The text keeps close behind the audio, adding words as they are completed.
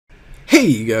Hey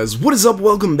you guys, what is up?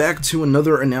 Welcome back to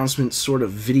another announcement sort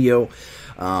of video.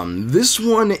 This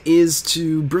one is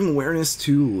to bring awareness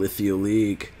to Lithia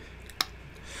League.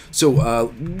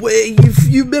 So, if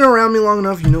you've been around me long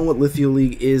enough, you know what Lithia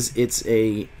League is. It's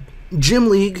a gym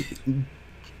league,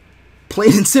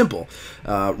 plain and simple,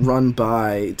 run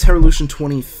by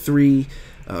Terralution23,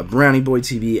 Brownie Boy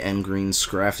TV, and Green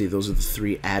Scrafty. Those are the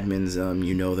three admins.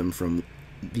 You know them from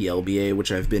the LBA,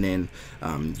 which I've been in.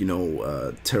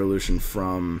 Terralution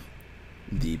from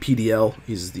the PDL,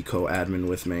 he's the co-admin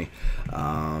with me,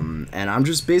 and I'm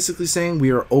just basically saying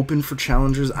we are open for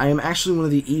challengers. I am actually one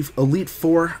of the Elite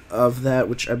Four of that,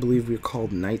 which I believe we're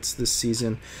called Knights this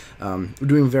season. We're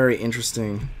doing a very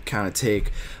interesting kind of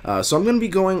take, so I'm going to be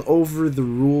going over the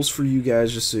rules for you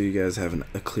guys, just so you guys have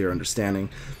a clear understanding.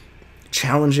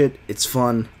 Challenge it, it's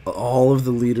fun. All of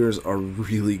the leaders are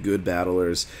really good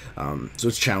battlers, so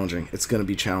it's challenging. It's going to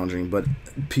be challenging, but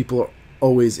people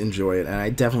always enjoy it, and I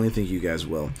definitely think you guys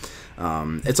will.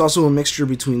 It's also a mixture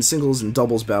between singles and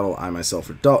doubles battle. I myself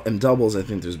am doubles. I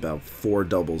think there's about 4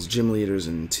 doubles gym leaders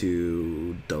and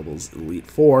 2 doubles Elite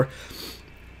Four.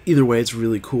 Either way, it's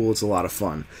really cool. It's a lot of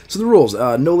fun. So the rules: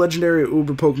 no legendary or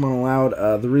uber Pokemon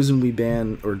allowed. The reason we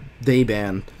ban, or they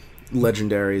ban,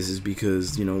 legendaries is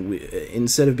because,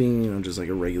 instead of being, just like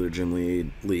a regular gym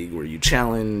league where you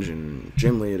challenge and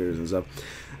gym leaders and stuff,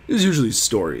 there's usually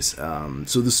stories.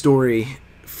 So the story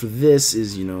for this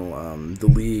is,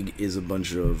 the league is a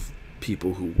bunch of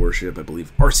people who worship, I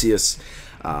believe, Arceus.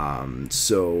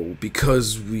 So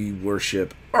because we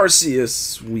worship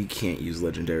Arceus, we can't use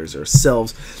legendaries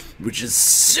ourselves, which is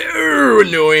so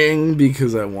annoying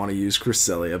because I want to use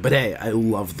Cresselia. But hey, I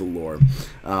love the lore.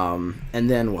 And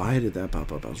then, why did that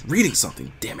pop up? I was reading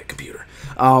something. Damn it, computer.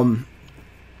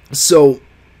 So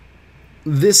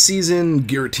this season,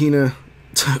 Giratina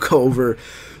took over.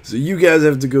 So you guys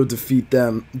have to go defeat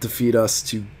us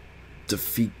to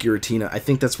defeat Giratina. I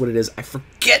think that's what it is. I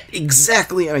forget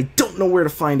exactly, and I don't know where to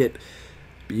find it,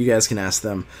 but you guys can ask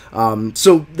them.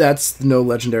 So that's no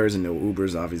legendaries and no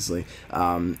ubers, obviously.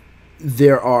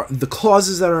 There are the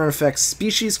clauses that are in effect: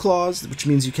 species clause, which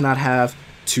means you cannot have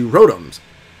 2 Rotoms,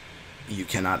 you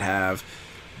cannot have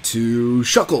 2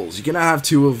 Shuckles, you cannot have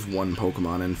 2 of one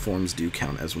Pokemon, and forms do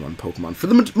count as one Pokemon for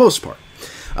the most part.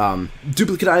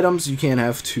 Duplicate items, you can't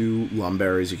have 2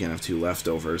 Lumberries, you can't have 2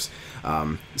 leftovers.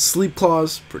 Sleep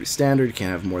clause, pretty standard, you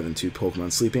can't have more than 2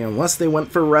 Pokemon sleeping unless they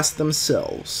went for rest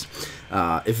themselves.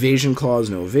 Evasion clause,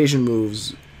 no evasion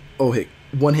moves.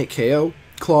 One-hit KO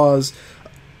clause,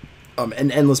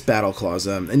 and endless battle clause.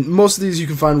 And most of these you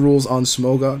can find rules on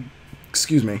Smogon,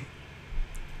 excuse me.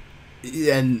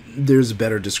 And there's a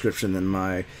better description than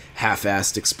my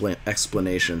half-assed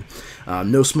explanation.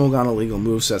 No Smogon illegal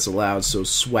movesets allowed, so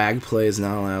swag play is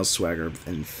not allowed, swagger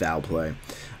and foul play.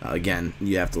 Again,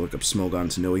 you have to look up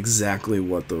Smogon to know exactly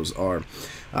what those are.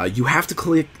 You have to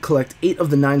collect 8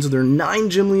 of the 9, so there are 9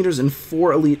 gym leaders and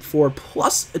 4 Elite Four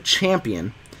plus a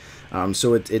champion.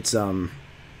 So it's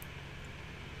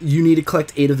you need to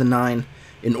collect 8 of the 9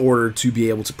 in order to be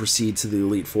able to proceed to the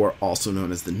Elite Four, also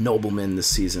known as the Noblemen this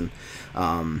season.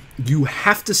 You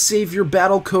have to save your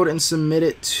battle code and submit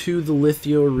it to the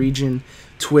Lithia region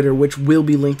Twitter, which will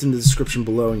be linked in the description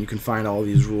below, and you can find all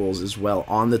these rules as well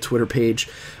on the Twitter page,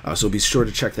 so be sure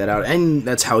to check that out, and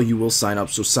that's how you will sign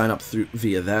up, so sign up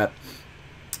via that.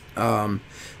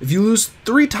 If you lose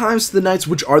 3 times to the Knights,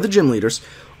 which are the gym leaders,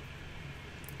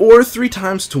 or 3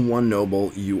 times to 1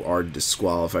 noble, you are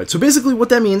disqualified. So basically what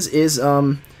that means is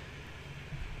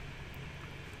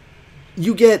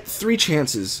you get 3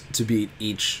 chances to beat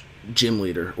each gym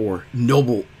leader or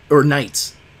noble or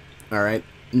knights. Alright?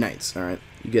 Knights, alright?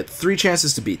 You get 3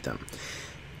 chances to beat them.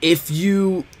 If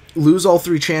you lose all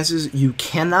 3 chances, you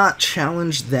cannot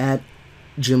challenge that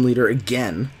gym leader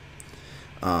again.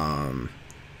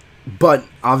 But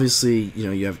obviously,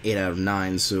 you have 8 out of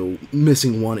 9, so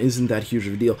missing 1 isn't that huge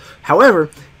of a deal.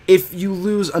 However, if you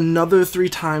lose another 3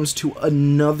 times to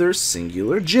another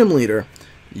singular gym leader,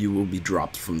 you will be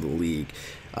dropped from the league.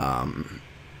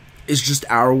 It's just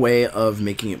our way of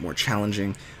making it more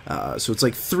challenging. So it's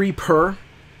like 3 per,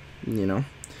 and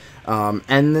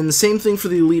then the same thing for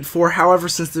the Elite Four. However,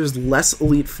 since there's less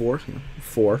Elite Four,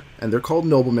 4, and they're called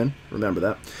Noblemen, remember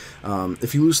that.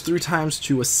 If you lose 3 times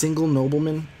to a single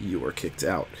Nobleman, you are kicked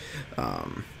out.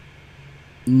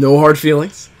 No hard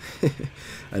feelings.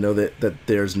 I know that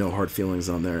there's no hard feelings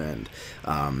on their end.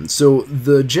 So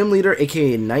the gym leader,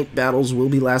 aka night battles, will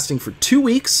be lasting for 2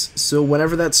 weeks. So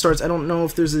whenever that starts, I don't know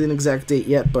if there's an exact date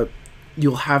yet, but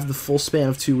you'll have the full span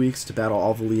of 2 weeks to battle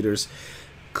all the leaders,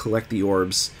 collect the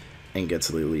orbs, and get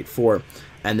to the Elite Four.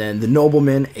 And then the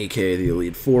Noblemen, aka the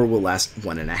Elite Four, will last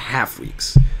 1.5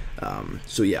 weeks.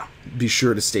 So yeah, be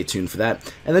sure to stay tuned for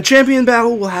that. And the champion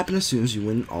battle will happen as soon as you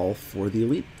win all 4 of the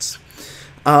elites.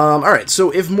 Alright, so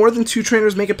if more than 2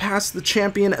 trainers make it past the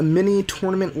champion, a mini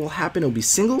tournament will happen. It'll be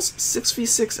singles,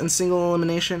 6v6, and single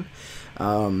elimination.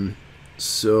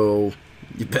 So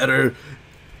you better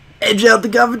edge out the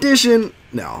competition.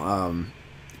 No,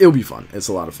 it'll be fun. It's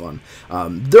a lot of fun.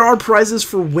 There are prizes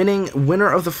for winning.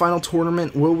 Winner of the final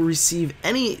tournament will receive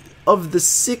any of the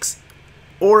 6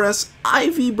 ORAS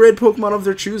IV bred Pokemon of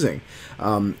their choosing.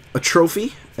 A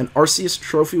trophy, an Arceus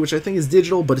trophy, which I think is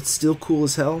digital, but it's still cool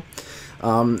as hell.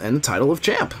 And the title of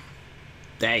champ.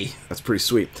 Hey, that's pretty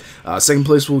sweet. Second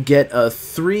place will get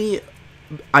 3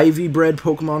 IV bred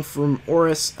Pokemon from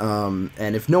ORAS,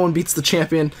 and if no one beats the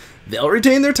champion, they'll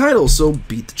retain their title. So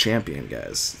beat the champion,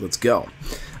 guys. Let's go.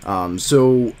 I'm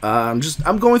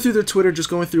going through their Twitter, just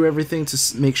going through everything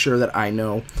to make sure that I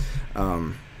know.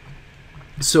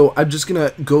 So I'm just going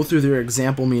to go through their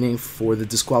example meaning for the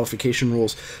disqualification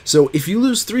rules. So if you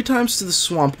lose 3 times to the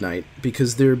Swamp Knight,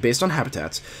 because they're based on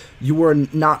habitats, you are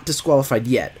not disqualified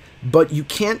yet, but you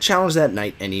can't challenge that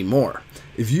knight anymore.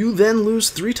 If you then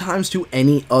lose 3 times to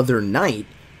any other knight,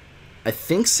 I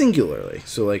think singularly,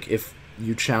 so like if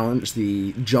you challenge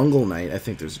the Jungle Knight, I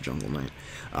think there's a Jungle Knight,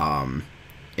 and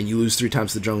you lose 3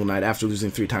 times to the Jungle Knight after losing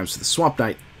 3 times to the Swamp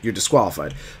Knight, you're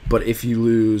disqualified. But if you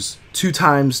lose 2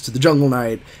 times to the Jungle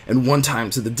Knight and 1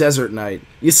 time to the Desert Knight,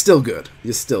 you're still good.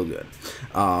 You're still good.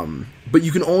 But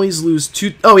you can always lose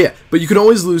 2. Oh yeah, but you can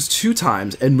always lose 2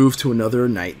 times and move to another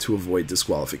knight to avoid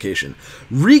disqualification.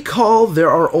 Recall, there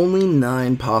are only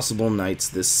 9 possible knights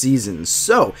this season.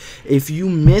 So if you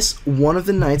miss one of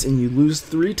the knights and you lose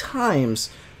 3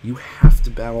 times, you have to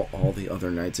battle all the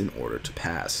other knights in order to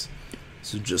pass.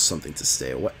 So just something to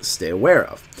stay aware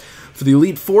of. For the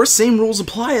Elite Four, same rules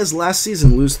apply as last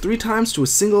season. Lose 3 times to a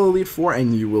single Elite Four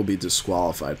and you will be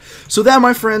disqualified. So that,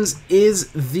 my friends, is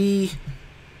the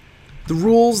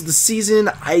rules, the season.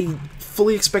 I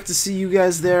fully expect to see you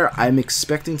guys there. I'm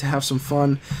expecting to have some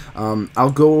fun.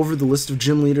 I'll go over the list of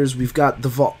gym leaders. We've got the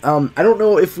vault. I don't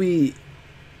know if we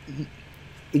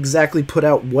exactly put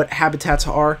out what habitats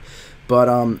are, but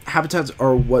habitats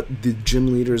are what the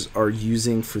gym leaders are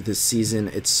using for this season.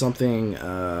 It's something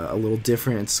a little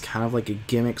different. It's kind of like a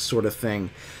gimmick sort of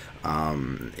thing.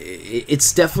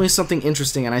 It's definitely something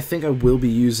interesting, and I think I will be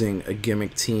using a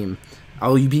gimmick team.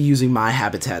 I'll be using my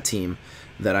habitat team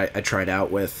that I tried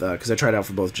out with, because I tried out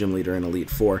for both Gym Leader and Elite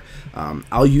Four.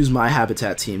 I'll use my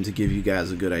habitat team to give you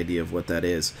guys a good idea of what that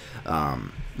is.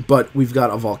 But we've got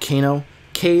a volcano,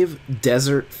 cave,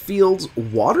 desert, fields,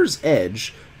 water's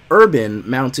edge, urban,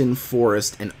 mountain,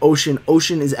 forest, and ocean.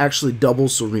 Ocean is actually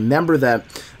doubles, so remember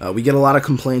that. We get a lot of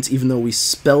complaints, even though we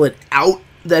spell it out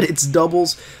that it's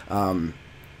doubles,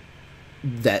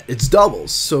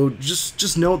 so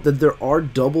just note that there are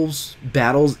doubles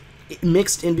battles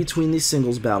mixed in between these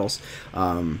singles battles.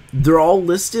 They're all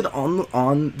listed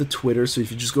on the Twitter, so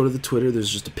if you just go to the Twitter, there's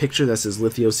just a picture that says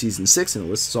Lithio Season 6, and it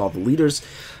lists all the leaders.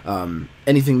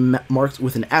 Anything marked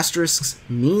with an asterisk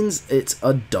means it's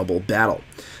a double battle.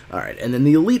 Alright, and then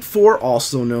the Elite Four,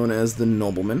 also known as the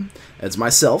Nobleman. It's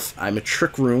myself. I'm a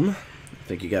Trick Room. I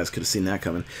think you guys could have seen that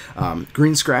coming.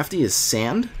 Green Scrafty is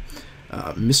Sand.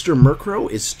 Mr. Murkrow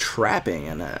is Trapping,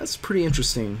 and that's pretty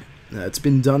interesting. It's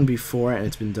been done before, and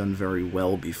it's been done very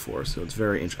well before, so it's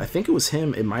very interesting. I think it was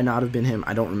him. It might not have been him.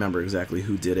 I don't remember exactly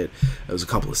who did it. It was a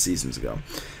couple of seasons ago.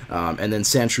 And then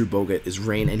Sandshrew Bogut is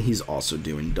Rain, and he's also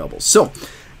doing doubles. So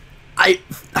I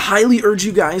highly urge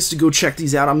you guys to go check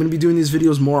these out. I'm going to be doing these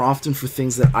videos more often for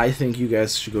things that I think you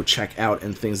guys should go check out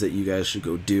and things that you guys should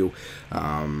go do.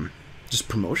 Just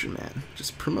promotion, man.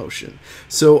 Just promotion.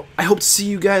 So I hope to see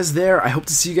you guys there. I hope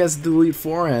to see you guys at the Elite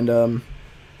Four, and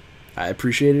I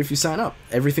appreciate it if you sign up.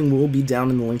 Everything will be down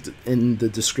in the link in the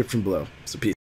description below. So peace.